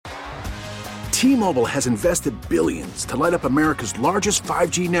T-Mobile has invested billions to light up America's largest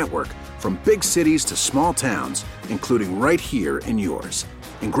 5G network, from big cities to small towns, including right here in yours.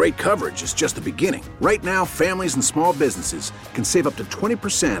 And great coverage is just the beginning. Right now, families and small businesses can save up to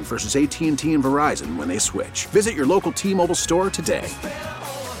 20% versus AT&T and Verizon when they switch. Visit your local T-Mobile store today.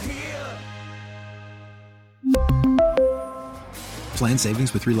 Plan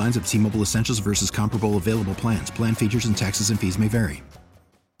savings with 3 lines of T-Mobile Essentials versus comparable available plans. Plan features and taxes and fees may vary.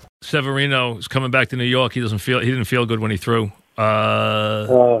 Severino is coming back to New York. He didn't feel good when he threw.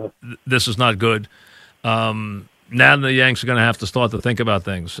 This is not good. Now the Yanks are going to have to start to think about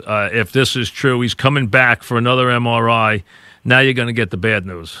things. If this is true, he's coming back for another MRI. Now you're going to get the bad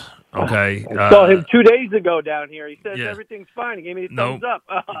news. Okay. I saw him 2 days ago down here. He says everything's fine. He gave me a thumbs up.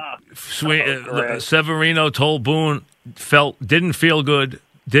 Severino told Boone didn't feel good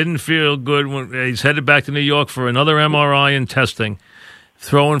when he's headed back to New York for another MRI and testing.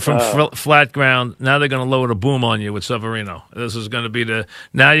 Throwing from flat ground. Now they're going to load a boom on you with Severino. This is going to be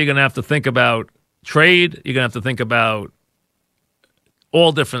now you're going to have to think about trade. You're going to have to think about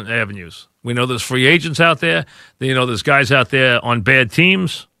all different avenues. We know there's free agents out there. There's guys out there on bad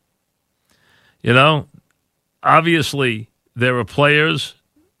teams. Obviously there are players.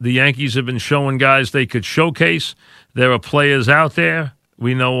 The Yankees have been showing guys they could showcase. There are players out there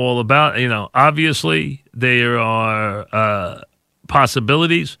we know all about. Obviously there are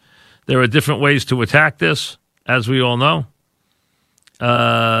possibilities. There are different ways to attack this, as we all know.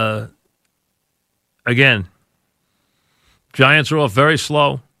 Again, Giants are off very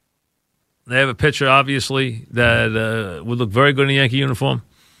slow. They have a pitcher, obviously, that would look very good in a Yankee uniform.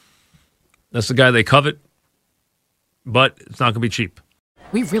 That's the guy they covet, but it's not going to be cheap.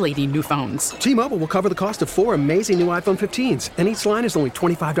 We really need new phones. T-Mobile will cover the cost of 4 amazing new iPhone 15s, and each line is only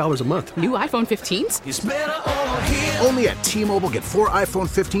 $25 a month. New iPhone 15s? It's better over here. Only at T-Mobile, get 4 iPhone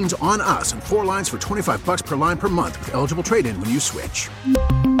 15s on us and 4 lines for $25 per line per month with eligible trade-in when you switch.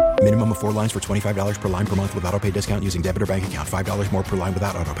 Minimum of 4 lines for $25 per line per month with autopay discount using debit or bank account. $5 more per line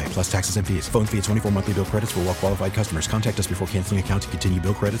without autopay, plus taxes and fees. Phone fee at 24 monthly bill credits for well-qualified customers. Contact us before canceling account to continue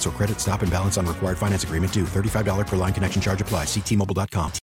bill credits or credit stop and balance on required finance agreement due. $35 per line connection charge applies. See T-Mobile.com.